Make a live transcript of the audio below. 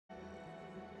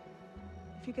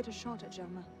If you get a shot at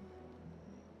Germain,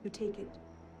 you take it.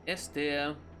 Yes,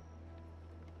 dear.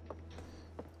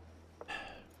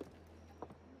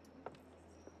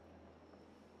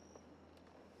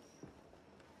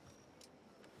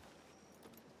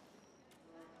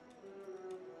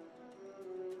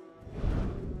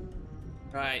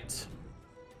 Right.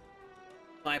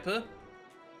 Sniper.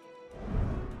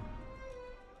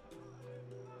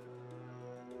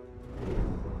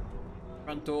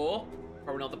 Front door.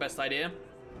 Probably not the best idea.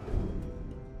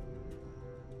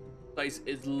 Place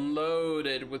is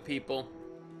loaded with people.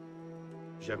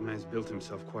 Germain's built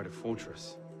himself quite a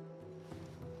fortress.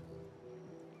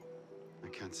 I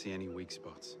can't see any weak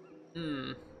spots.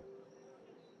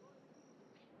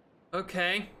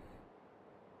 Okay.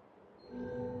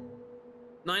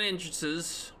 9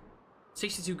 entrances,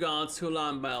 62 guards, 2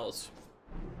 alarm bells.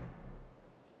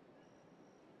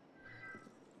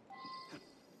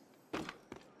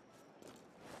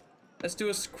 Let's do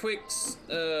a quick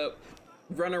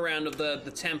run around of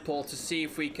the temple to see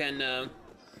if we can. Where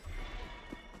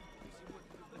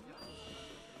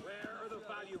are the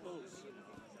valuables?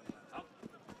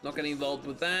 Not getting involved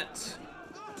with that.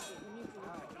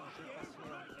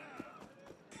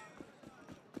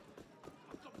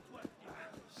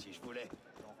 Si je voulais.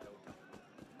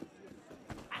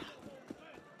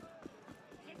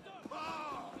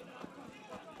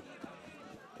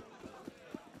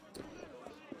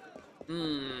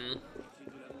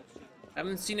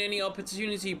 Haven't seen any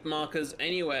opportunity markers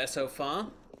anywhere so far.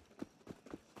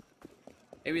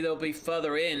 Maybe they'll be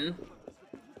further in.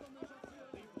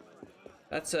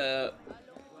 That's a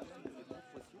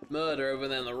murder over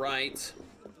there on the right.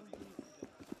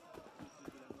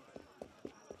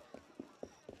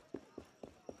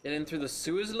 Get in through the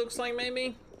sewers, it looks like,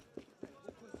 maybe?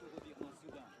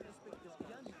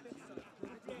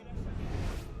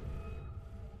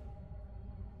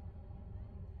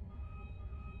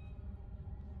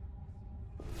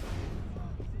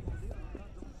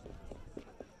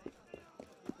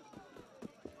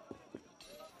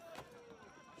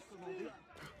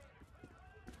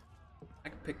 I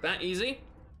can pick that easy.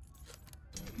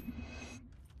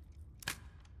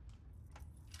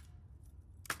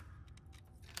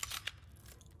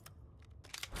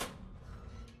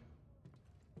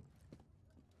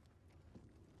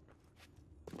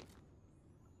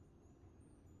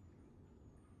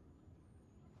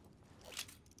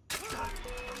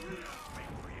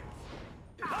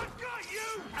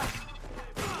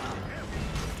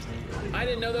 I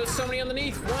didn't know there was so many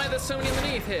underneath. Why are there so many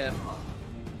underneath here?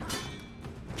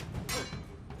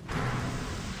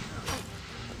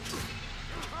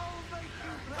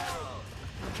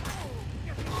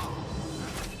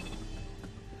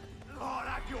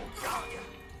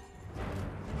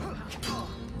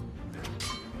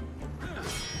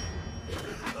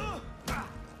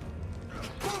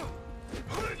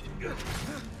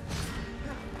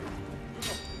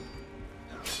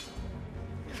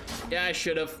 Yeah, I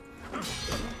should have.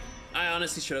 I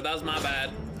honestly should have. That was my bad.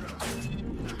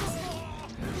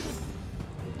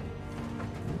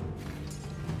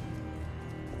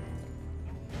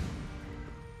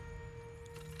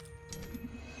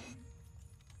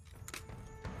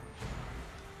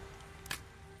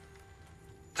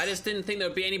 I just didn't think there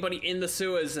would be anybody in the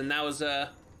sewers, and that was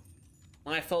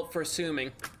my fault for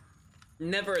assuming.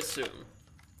 Never assume.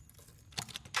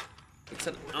 It's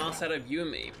an ass out of you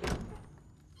and me.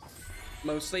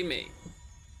 Mostly me.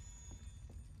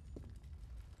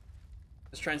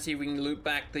 Let's try and see if we can loot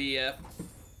back the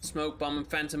smoke bomb and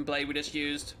phantom blade we just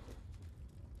used.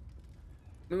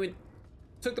 I mean, we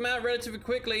took them out relatively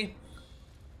quickly.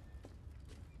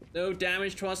 No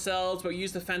damage to ourselves, but we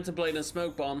used the phantom blade and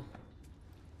smoke bomb.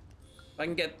 If I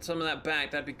can get some of that back,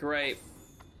 that'd be great.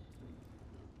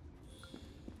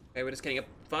 Okay, we're just getting a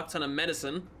fuck ton of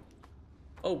medicine.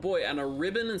 Oh boy, and a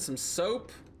ribbon and some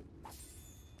soap.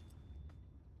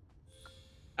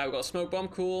 Oh, we've got a smoke bomb,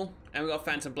 cool. And we've got a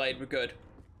phantom blade, we're good.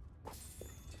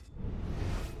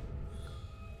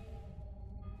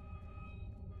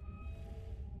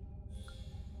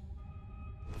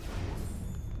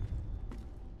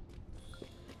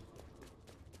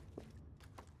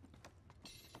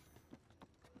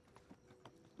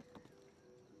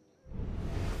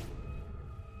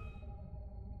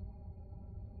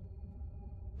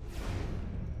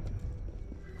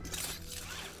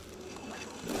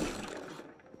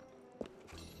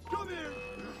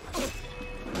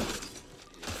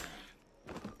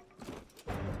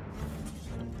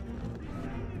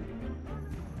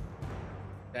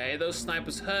 Okay, those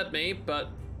snipers hurt me, but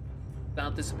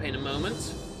that'll dissipate in a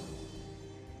moment.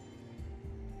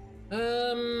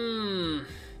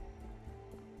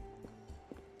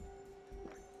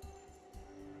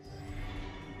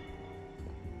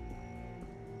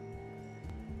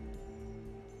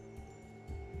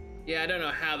 Yeah, I don't know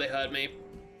how they heard me.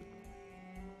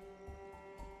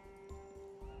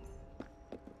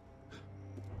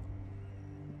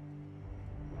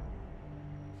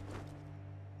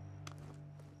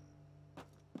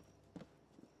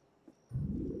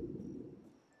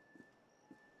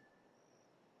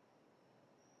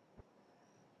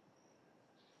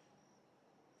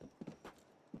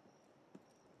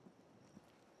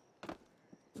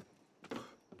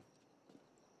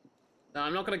 No,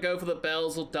 I'm not gonna go for the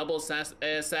bells or double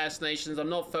assassinations. I'm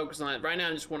not focused on it. Right now,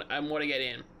 I want to get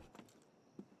in.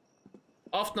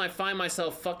 Often I find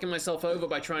myself fucking myself over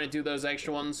by trying to do those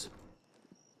extra ones.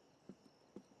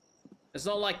 It's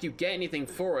not like you get anything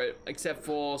for it, except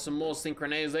for some more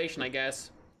synchronization, I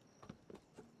guess.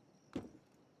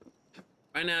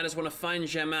 Right now, I just want to find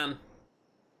Germain.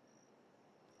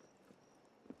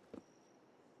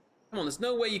 Come on, there's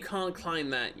no way you can't climb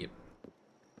that.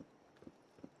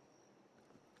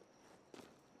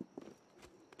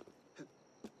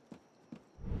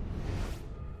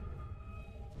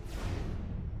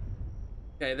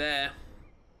 Okay, there.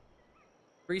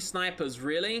 3 snipers,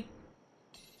 really?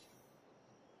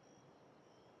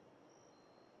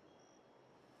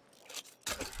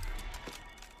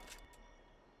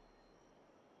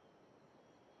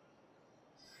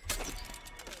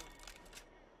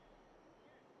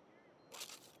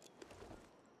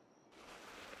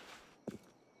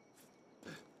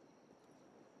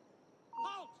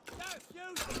 Halt! That's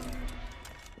you!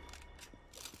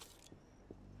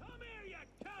 Come here, you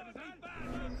cowardly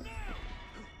bastard! Now!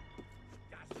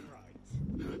 That's right.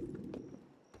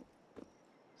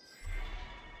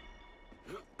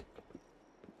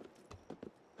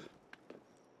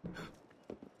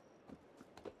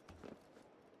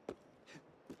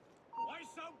 Why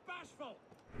so bashful?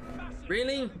 Massive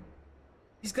Really?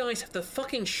 These guys have the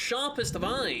fucking sharpest of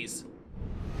eyes.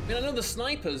 I mean, I know the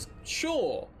snipers,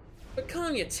 sure. But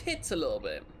calm your tits a little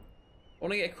bit. I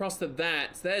want to get across to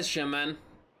that. There's Germain.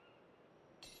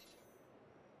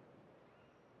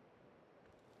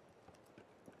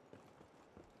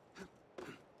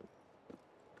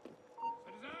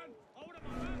 Citizen, hold him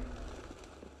on that.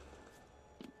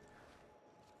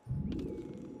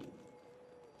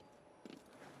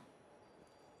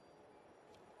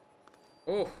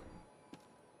 Oh.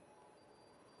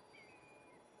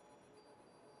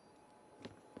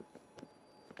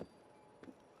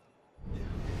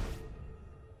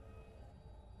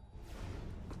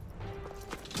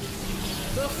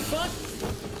 The fuck?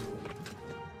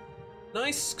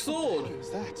 Nice sword. What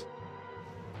was that?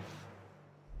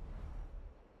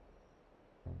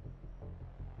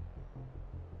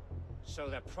 So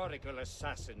the prodigal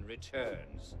assassin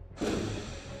returns.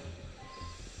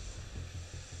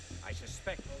 I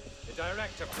suspect the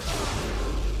director...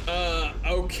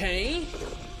 Okay.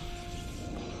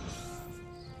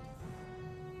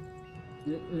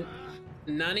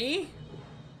 Nani?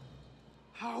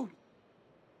 How?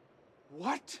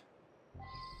 What?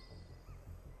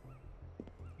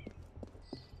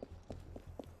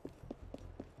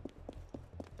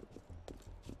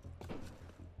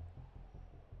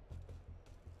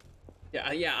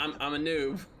 Yeah, I'm a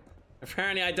noob.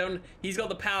 Apparently I don't... He's got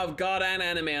the power of God and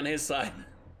anime on his side.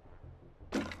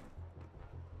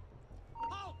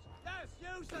 Halt! That's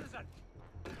you, citizen!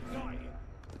 Die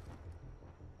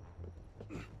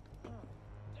here.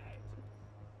 Dead.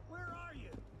 Where are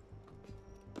you?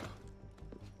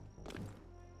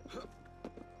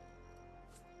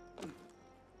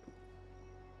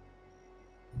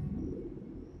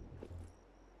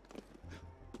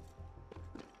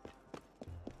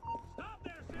 Stop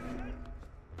there, citizen!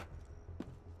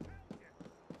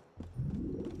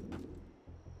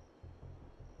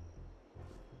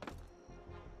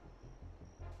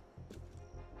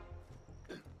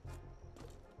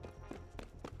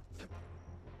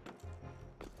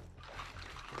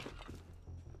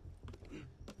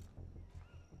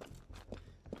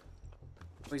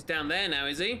 Oh, he's down there now,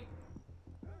 is he?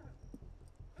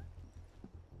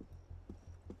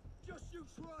 Just you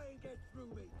try and get through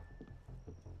me.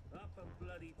 Up and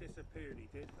bloody disappeared, he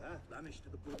did. Huh? Vanished to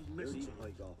the bloody missus. Where'd he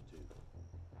hike off to?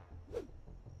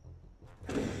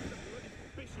 The bloody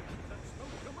bishop was that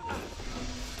smoke coming out.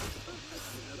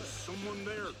 There's someone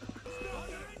there. Stop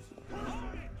it!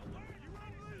 Hold it! You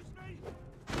won't lose me!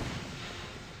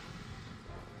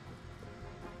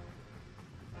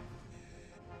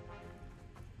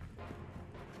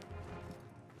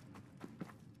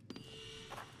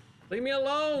 Leave me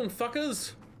alone,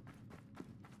 fuckers!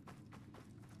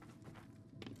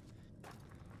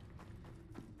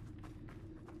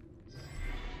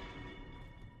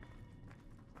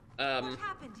 What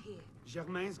happened here?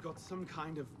 Germain's got some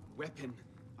kind of weapon.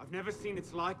 I've never seen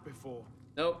its like before.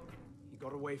 Nope. He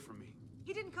got away from me.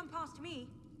 He didn't come past me.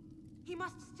 He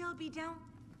must still be down.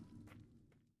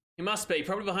 He must be,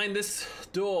 probably behind this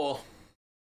door.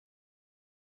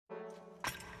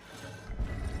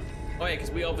 Oh yeah,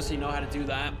 because we obviously know how to do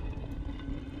that.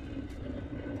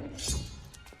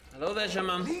 Hello there,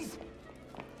 Shaman.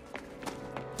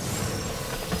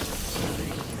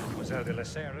 Mademoiselle de la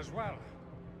Serre as well.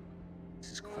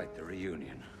 This is quite the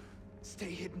reunion.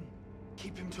 Stay hidden.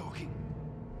 Keep him talking.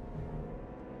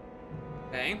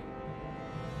 Okay.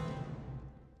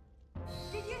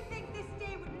 Did you think this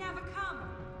day would never come?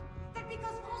 That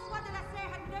because Francois de la Serre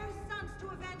had no sons to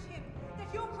avenge him,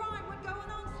 that your crime would go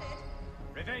unanswered?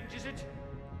 Revenge, is it?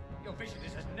 Your vision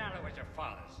is as narrow as your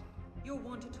father's. You're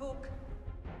one to talk.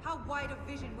 How wide of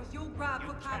vision was your grab You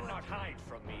for power? cannot hide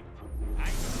from me. I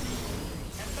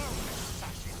see. Hello,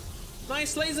 assassin.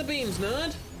 Nice laser beams,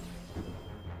 nerd.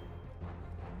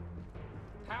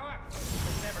 Power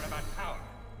was never about power.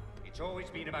 It's always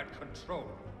been about control.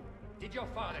 Did your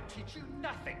father teach you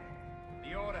nothing?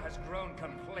 The Order has grown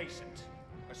complacent.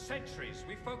 For centuries,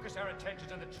 we focus our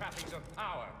attention on the trappings of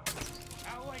power.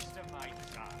 A waste of my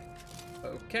time.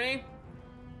 Okay.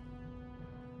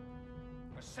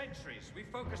 For centuries, we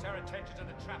focus our attention on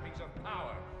the trappings of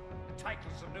power. The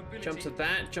titles of nobility. Jumps at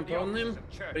that, jump the on offices him. of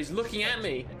church, But he's looking at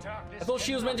me. and darkness I thought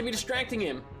she was meant to be cannot- distracting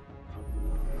him.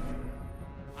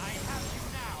 I have you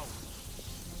now.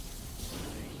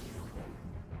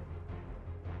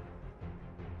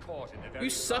 Caught in the very You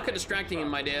suck at distracting him,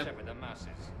 my dear. Sever the masses.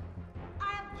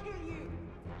 I'll kill you.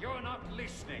 You're not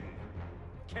listening.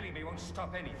 Killing me won't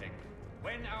stop anything.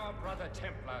 When our brother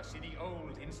Templars see the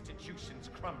old institutions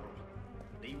crumble,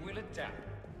 they will adapt.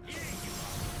 Here you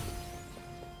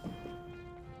are.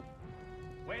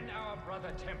 When our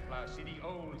brother Templars see the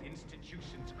old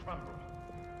institutions crumble,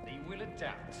 they will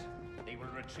adapt. They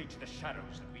will retreat to the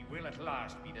shadows, and we will at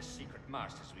last be the secret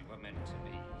masters we were meant to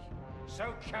be.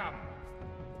 So come.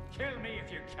 Kill me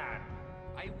if you can.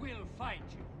 I will find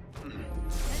you.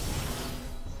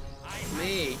 I have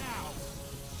Me. you now.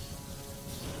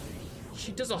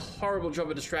 She does a horrible job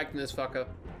of distracting this fucker.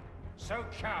 So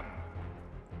come.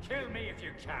 Kill me if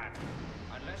you can.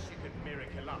 Unless you could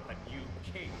miracle up a new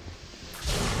king.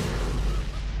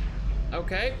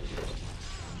 Okay.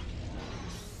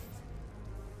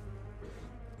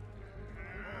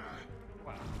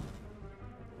 Well,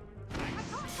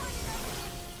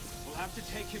 We'll have to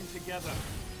take him together.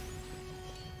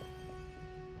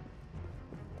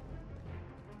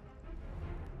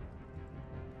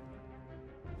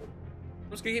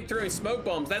 I'm just gonna keep throwing smoke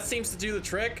bombs. That seems to do the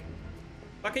trick.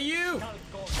 Fuck are you?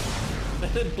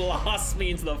 And then blast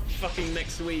me into the fucking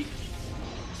next week.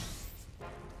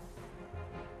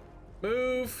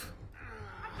 Move.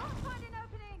 I can't find an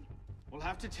opening. We'll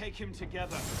have to take him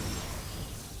together.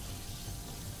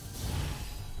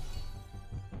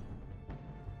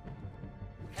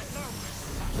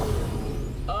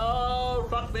 Oh,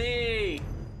 fuck me.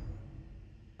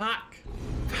 Fuck.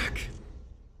 Fuck.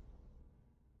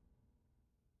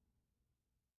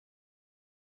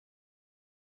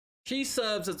 She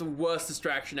serves as the worst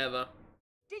distraction ever.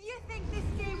 Did you think this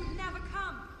day would never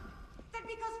come? That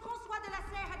because Francois de la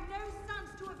Serre had no sons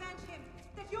to avenge him,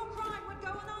 that your crime would go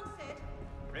unanswered?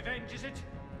 revenge, is it?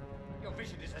 Your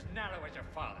vision is as narrow as your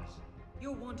father's.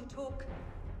 You're one to talk.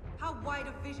 How wide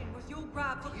of vision was your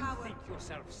grab for Do you power? think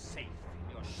yourself safe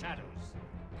in your shadows?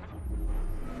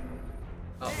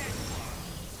 Oh.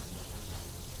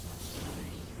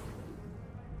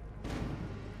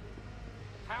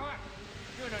 Power?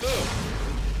 You're not Boom.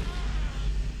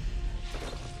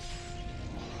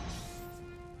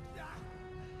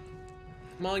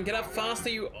 Come on, get up faster,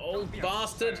 you old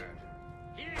bastard.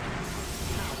 Here.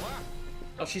 Power?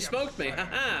 Oh, she smoked me.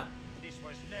 Haha. This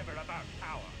was never about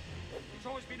power. It's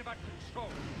always been about control.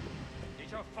 Did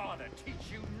your father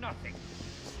teach you nothing?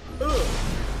 Ugh.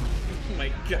 Oh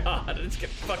my god, I just get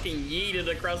fucking yeeted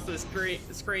across the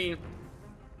screen.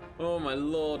 Oh my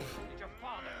lord. Did your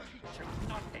father teach you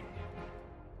nothing?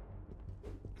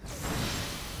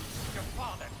 Did your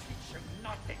father teach you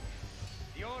nothing?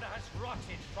 The order has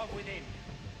rotted from within.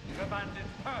 You've abandoned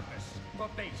purpose for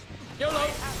base. YOLO!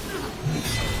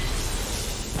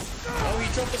 Oh,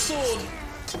 he dropped the sword.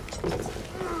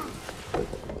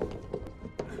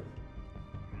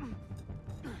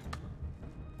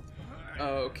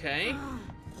 Okay.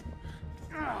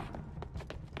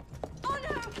 Oh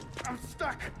no! I'm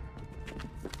stuck.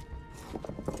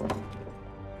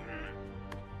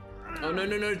 Oh no,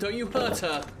 no, no, don't you hurt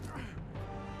her.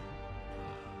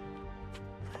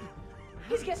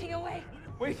 He's getting away.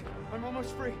 Wait, I'm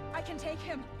almost free. I can take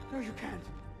him. No, you can't.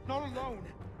 Not alone.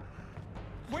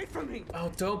 Wait for me!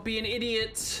 Oh, don't be an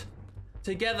idiot.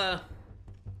 Together.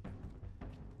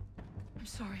 I'm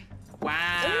sorry.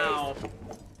 Wow.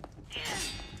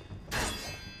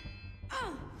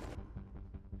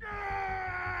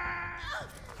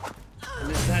 And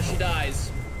this is how she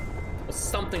dies. Or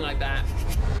something like that.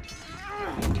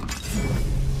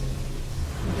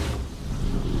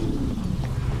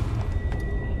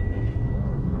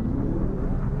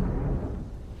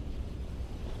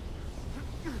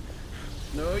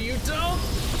 No, you don't!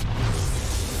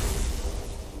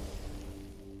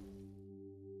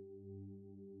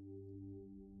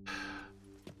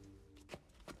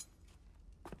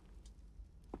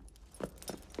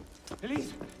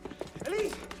 Elise!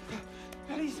 Elise!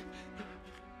 Elise!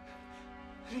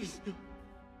 Elise!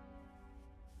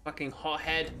 Fucking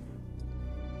hothead.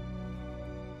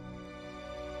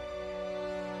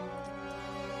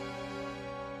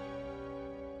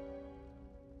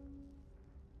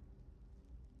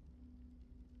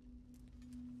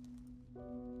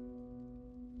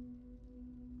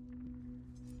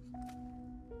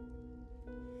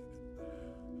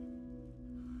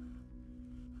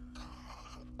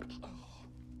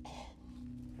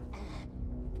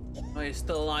 Oh, you're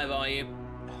still alive, are you?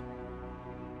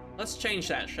 Let's change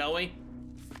that, shall we?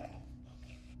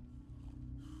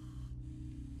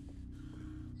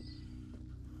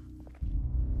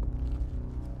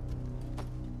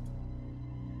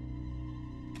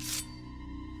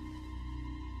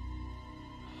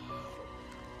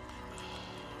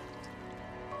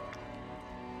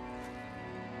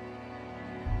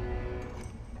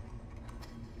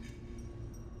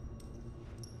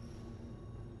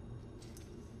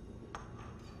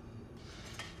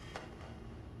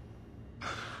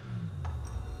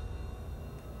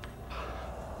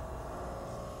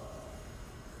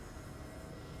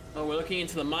 Oh, we're looking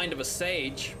into the mind of a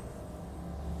sage.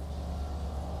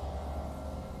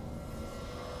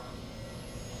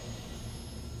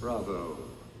 Bravo.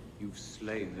 You've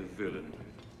slain the villain.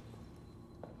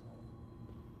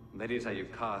 That is how you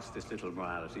cast this little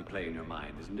morality play in your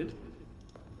mind, isn't it?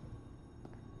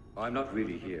 Oh, I'm not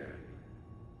really here.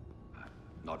 I'm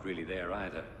not really there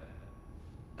either.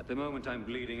 At the moment, I'm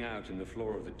bleeding out in the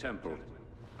floor of the temple.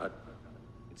 But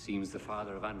it seems the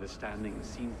Father of Understanding has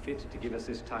seen fit to give us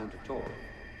this time to talk.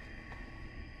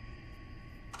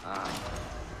 Ah.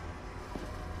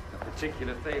 A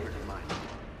particular favorite of mine.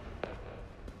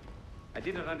 I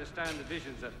did not understand the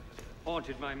visions that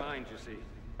haunted my mind, you see.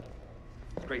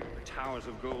 Great towers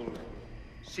of gold,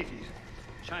 cities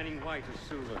shining white as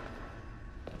silver.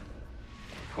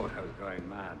 I thought I was going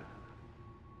mad.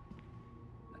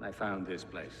 And I found this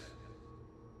place.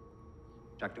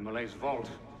 Jacques de Molay's vault.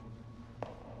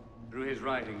 Through his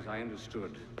writings, I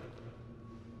understood.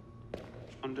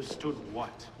 Understood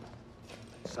what?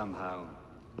 Somehow,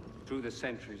 through the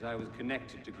centuries, I was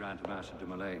connected to Grand Master de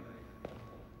Molay.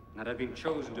 And I'd been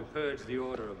chosen to purge the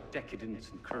order of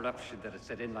decadence and corruption that had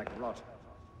set in like rot.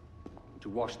 To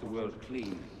wash the world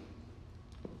clean.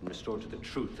 And restore to the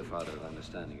truth the Father of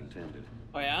Understanding intended.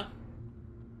 Oh, yeah?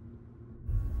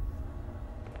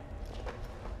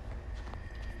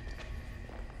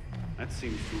 That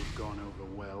seems to have gone over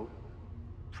well.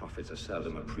 Prophets are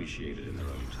seldom appreciated in their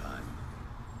own time.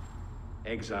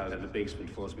 Exile in the basement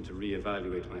forced me to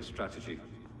reevaluate my strategy.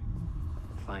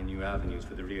 Find new avenues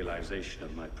for the realization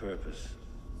of my purpose.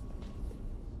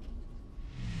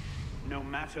 No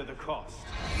matter the cost.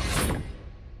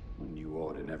 A new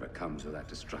order never comes without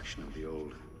destruction of the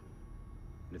old.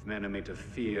 And if men are made to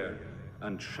fear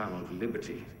untrammeled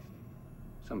liberty,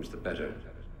 so much the better.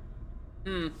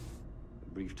 A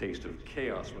brief taste of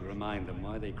chaos will remind them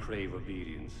why they crave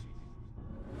obedience.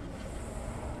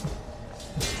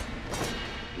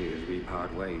 Here's we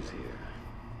part ways here.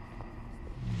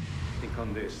 Think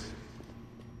on this.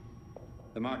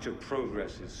 The march of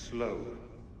progress is slow,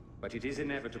 but it is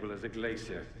inevitable as a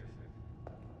glacier.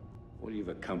 All you've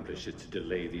accomplished is to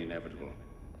delay the inevitable.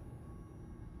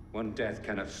 One death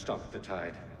cannot stop the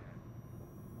tide.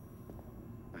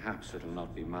 Perhaps it'll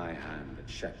not be my hand that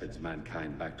shepherds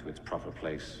mankind back to its proper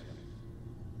place.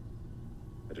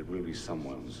 But it will be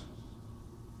someone's.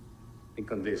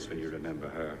 Think on this when you remember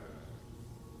her.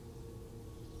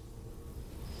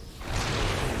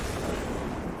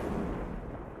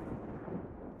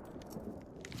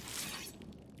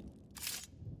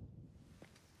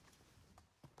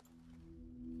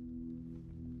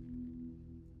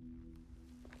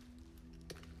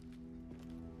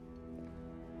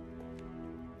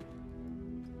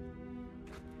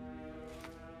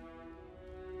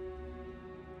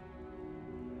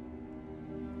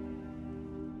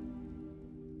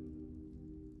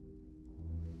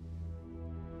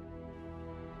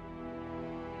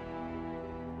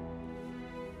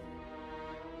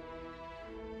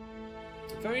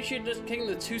 Very should just taking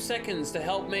the 2 seconds to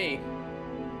help me.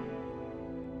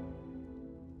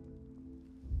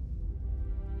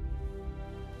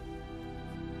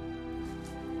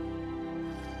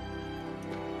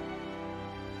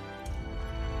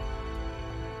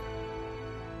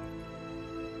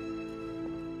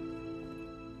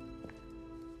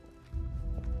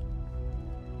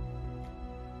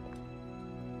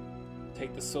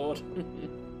 Take the sword.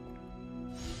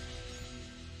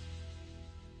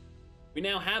 We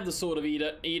now have the Sword of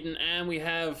Eden, and we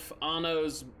have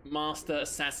Arno's Master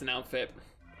Assassin outfit.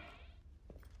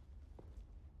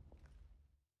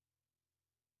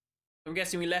 I'm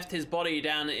guessing we left his body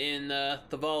down in the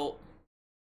vault.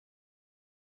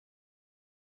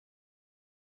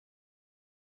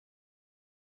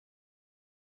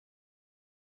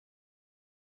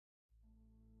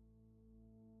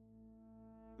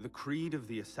 The creed of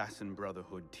the Assassin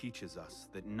Brotherhood teaches us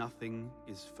that nothing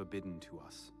is forbidden to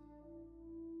us.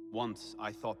 Once,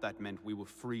 I thought that meant we were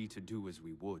free to do as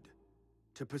we would,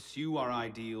 to pursue our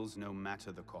ideals no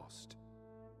matter the cost.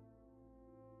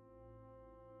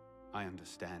 I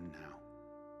understand now.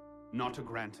 Not a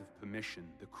grant of permission,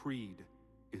 the creed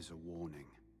is a warning.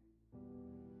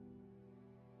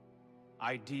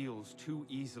 Ideals too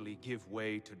easily give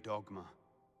way to dogma.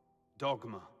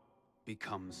 Dogma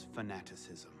becomes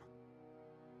fanaticism.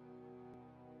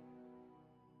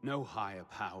 No higher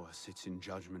power sits in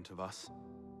judgment of us.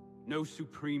 No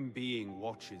supreme being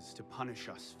watches to punish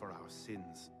us for our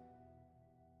sins.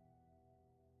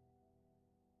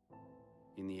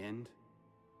 In the end,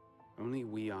 only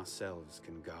we ourselves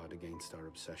can guard against our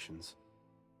obsessions.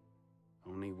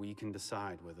 Only we can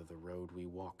decide whether the road we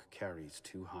walk carries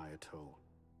too high a toll.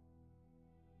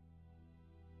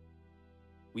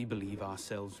 We believe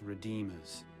ourselves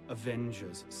redeemers,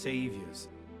 avengers, saviors.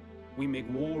 We make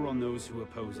war on those who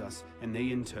oppose us, and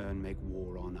they in turn make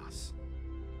war on us.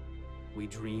 We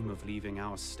dream of leaving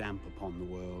our stamp upon the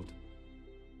world.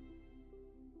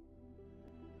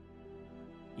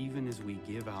 Even as we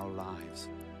give our lives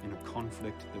in a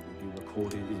conflict that will be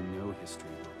recorded in no history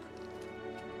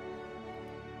book.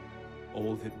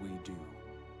 All that we do,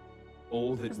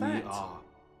 all that we are,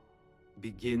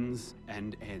 begins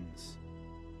and ends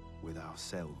with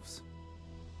ourselves.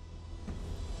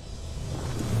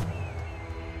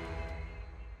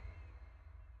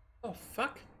 Oh,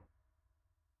 fuck.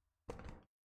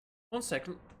 1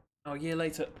 second. Oh, a year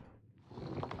later.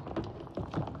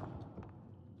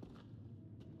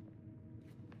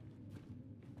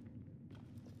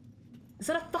 Is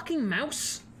that a fucking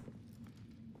mouse?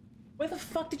 Where the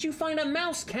fuck did you find a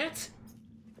mouse, cat?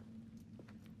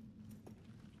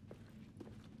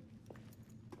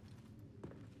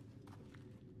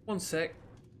 One sec.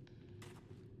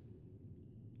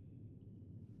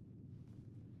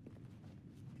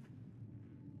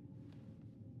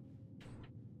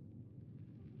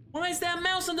 Why is there a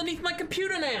mouse underneath my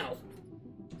computer now?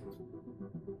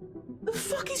 The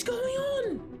fuck is going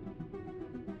on?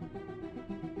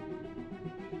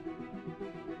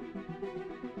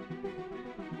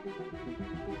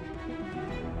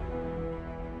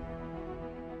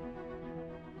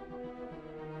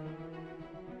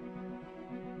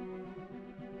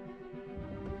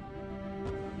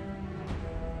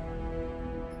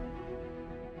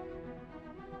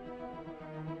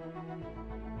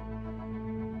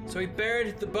 So he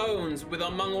buried the bones with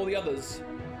among all the others.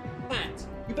 Pat,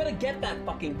 you better get that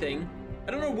fucking thing.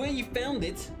 I don't know where you found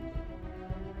it.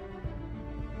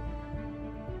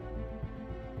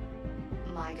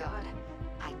 My god,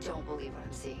 I don't believe what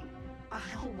I'm seeing.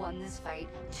 Arno won this fight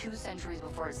 2 centuries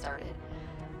before it started.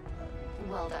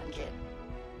 Well done, kid.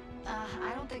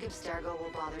 I don't think Abstergo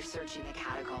will bother searching the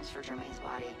catacombs for Germain's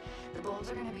body. The bones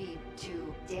are gonna be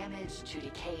too damaged, too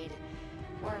decayed.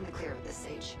 We're in the clear at this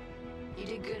stage. You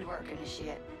did good work,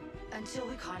 Initiate. Until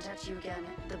we contact you again,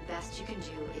 the best you can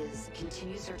do is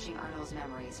continue searching Arno's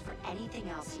memories for anything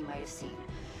else he might have seen,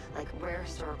 like rare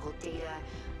historical data,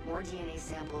 more DNA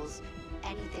samples,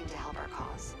 anything to help our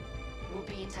cause. We'll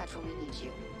be in touch when we need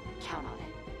you. Count on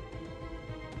it.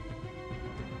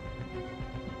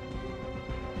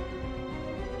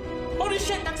 Holy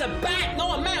shit, that's a bat,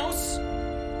 not a mouse!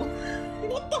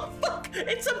 What the fuck?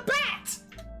 It's a bat!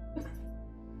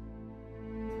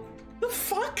 The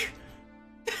fuck?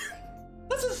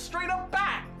 That's a straight up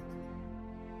bat!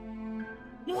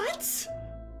 What?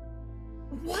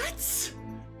 What?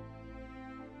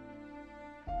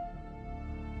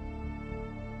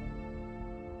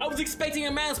 I was expecting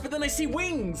a mouse, but then I see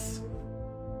wings!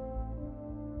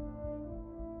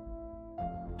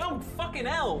 Oh, fucking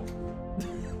hell!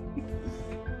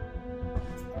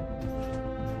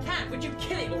 Cat, would you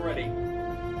kill it already?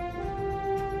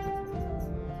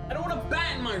 I don't want a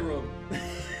bat in my room.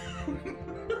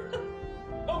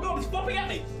 Oh god, it's flopping at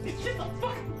me. It's just a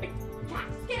fucking cat.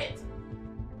 Get it.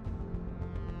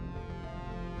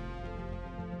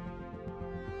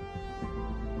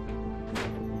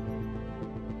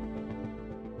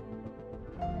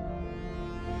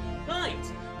 Right.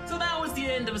 So that was the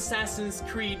end of Assassin's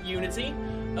Creed Unity.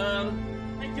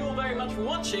 Thank you all very much for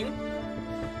watching.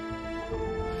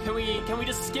 Can we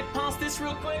just skip past this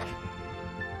real quick?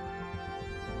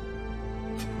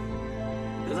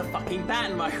 There's a fucking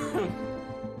bat in my room.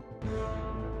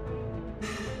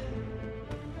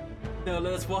 No,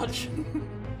 let's watch.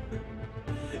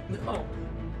 No.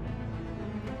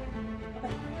 How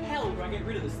the hell do I get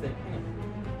rid of this thing? Hang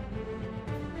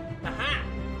on. Aha!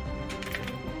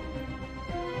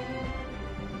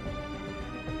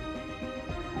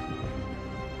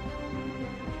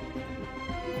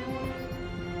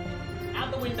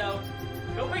 Out the window.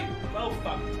 Go quick. Well,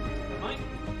 fuck. Right?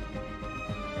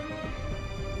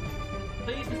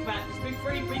 Please, Miss Bat, just be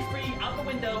free, out the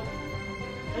window.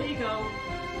 There you go.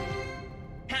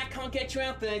 Cat can't get you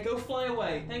out there, go fly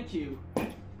away, thank you.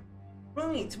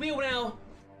 Right, we will now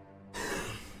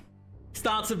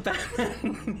start to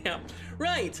Batman. Yeah.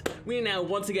 Right, we are now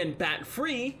once again bat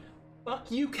free.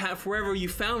 Fuck you, cat, forever you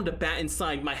found a bat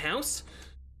inside my house.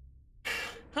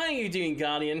 How are you doing,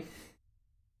 Guardian?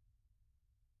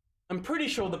 I'm pretty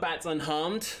sure the bat's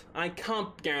unharmed. I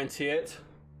can't guarantee it.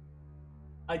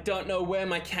 I don't know where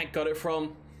my cat got it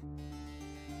from,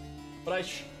 but I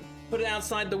put it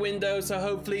outside the window, so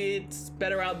hopefully it's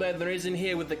better out there than it is in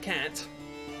here with the cat.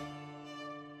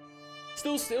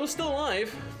 Still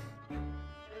alive.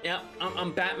 Yeah,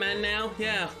 I'm Batman now.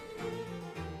 Yeah.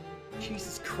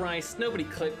 Jesus Christ! Nobody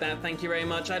clipped that. Thank you very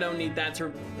much. I don't need that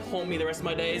to haunt me the rest of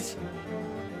my days.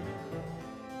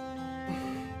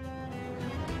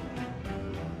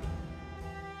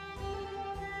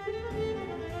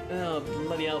 Oh,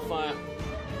 bloody hellfire.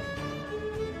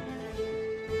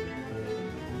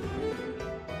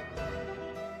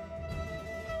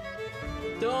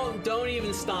 Don't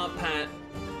even start, Pat.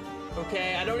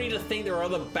 Okay, I don't need to think there are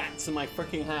other bats in my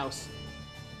freaking house.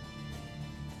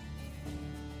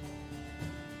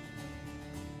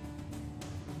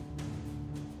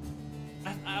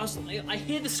 I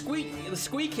hear the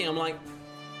squeaking. I'm like,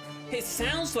 it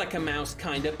sounds like a mouse,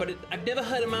 kinda, but I've never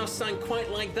heard a mouse sound quite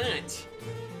like that.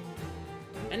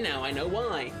 And now I know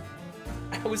why.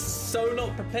 I was so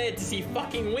not prepared to see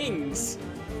fucking wings.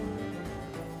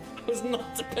 I was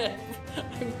not prepared.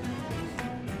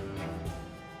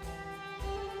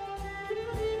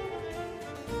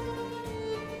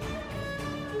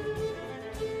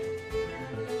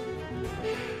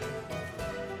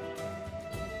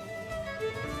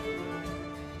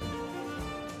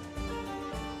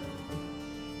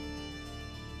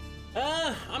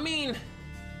 I mean,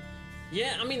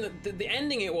 yeah, I mean, the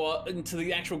ending to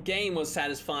the actual game was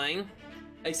satisfying.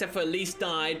 Except for Elise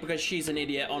died because she's an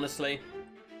idiot, honestly.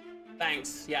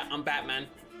 Thanks, yeah, I'm Batman.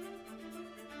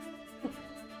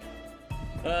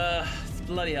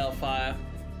 Bloody hellfire.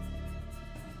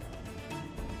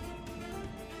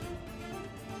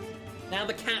 Now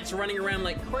the cat's running around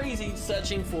like crazy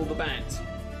searching for the bat.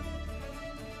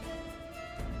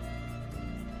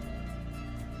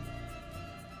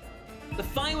 The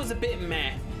fight was a bit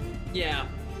meh. Yeah.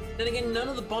 Then again, none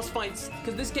of the boss fights,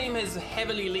 because this game has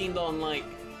heavily leaned on, like,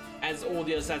 as all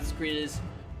the Assassin's Creed is,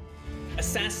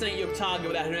 assassinate your target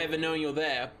without him ever knowing you're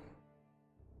there.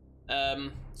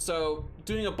 So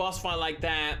doing a boss fight like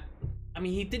that, I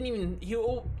mean,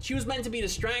 she was meant to be a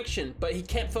distraction, but he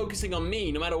kept focusing on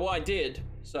me no matter what I did.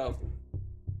 So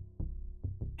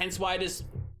hence why I just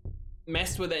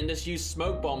messed with it and just used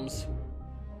smoke bombs.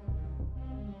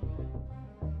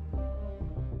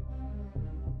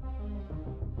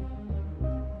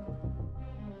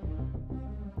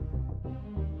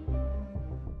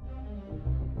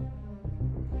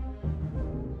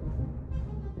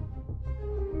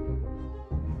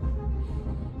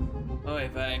 Oy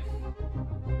vey.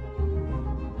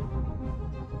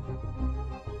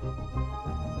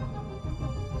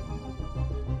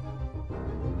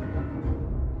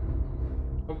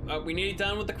 Are we nearly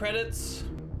done with the credits?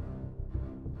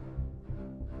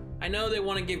 I know they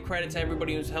want to give credit to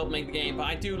everybody who's helped make the game, but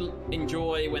I do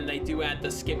enjoy when they do add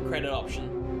the skip credit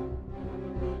option.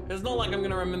 It's not like I'm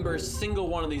gonna remember a single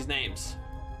one of these names.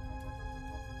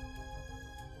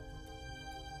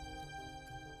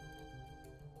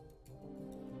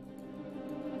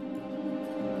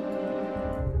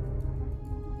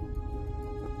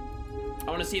 I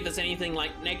want to see if there's anything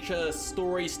like an extra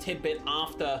stories tidbit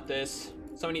after this.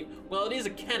 Well, it is a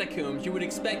catacombs. You would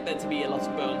expect there to be a lot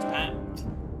of bones, Pat.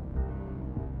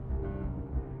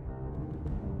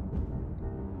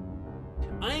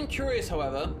 I am curious,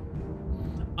 however,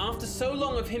 after so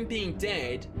long of him being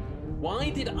dead,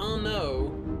 why did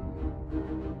Arnaud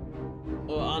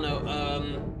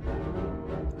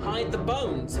hide the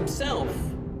bones himself?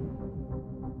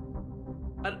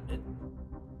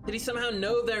 Did he somehow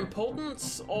know their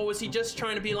importance, or was he just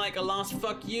trying to be like a last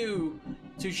fuck you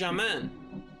to Germain?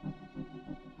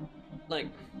 Like,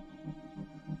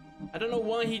 I don't know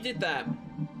why he did that.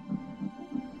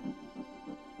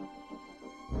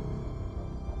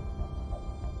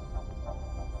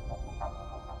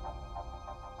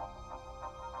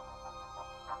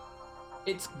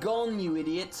 It's gone, you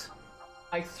idiot.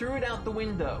 I threw it out the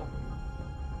window.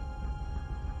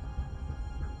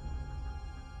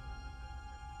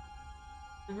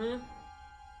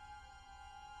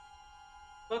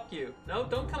 Fuck you. No,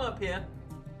 don't come up here.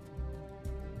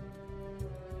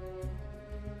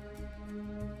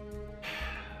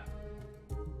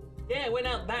 Yeah, it went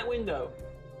out that window.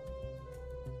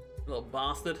 Little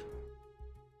bastard.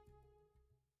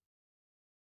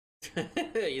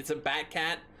 It's a bat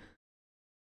cat.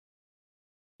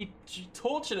 She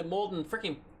tortured it more than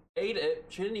freaking ate it.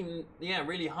 She didn't even, yeah,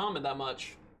 really harm it that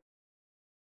much.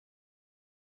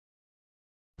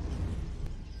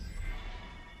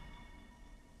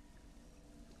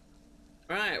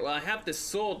 Alright, well I have this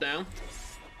sword now.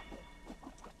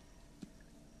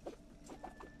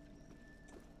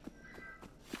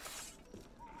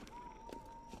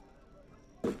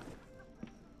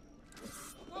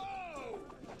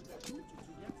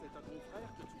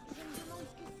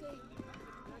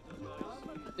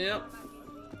 Yep.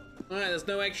 Alright, there's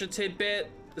no extra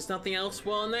tidbit. There's nothing else.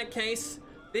 Well, in that case,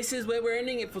 this is where we're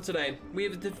ending it for today. We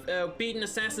have beaten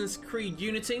Assassin's Creed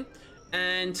Unity,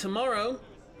 and tomorrow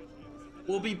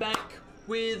we'll be back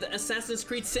with Assassin's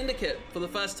Creed Syndicate for the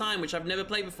first time, which I've never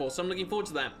played before, so I'm looking forward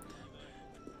to that.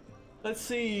 Let's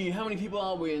see, how many people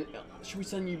are we in? Should we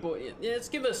send you boy? Yeah, let's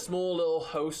give a small little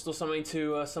host or something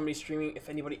to somebody streaming, if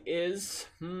anybody is.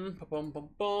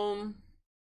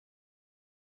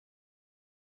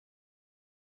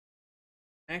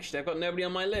 Actually, I've got nobody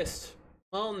on my list.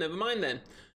 Well, never mind then.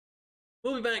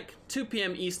 We'll be back 2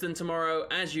 PM Eastern tomorrow,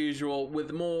 as usual,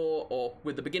 with more, or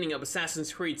with the beginning of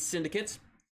Assassin's Creed Syndicate.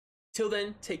 Till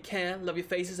then, take care, love your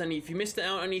faces, and if you missed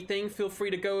out on anything, feel free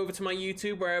to go over to my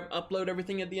YouTube where I upload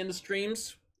everything at the end of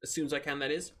streams. As soon as I can, that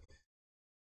is.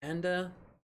 And,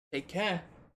 take care.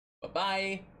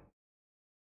 Bye-bye.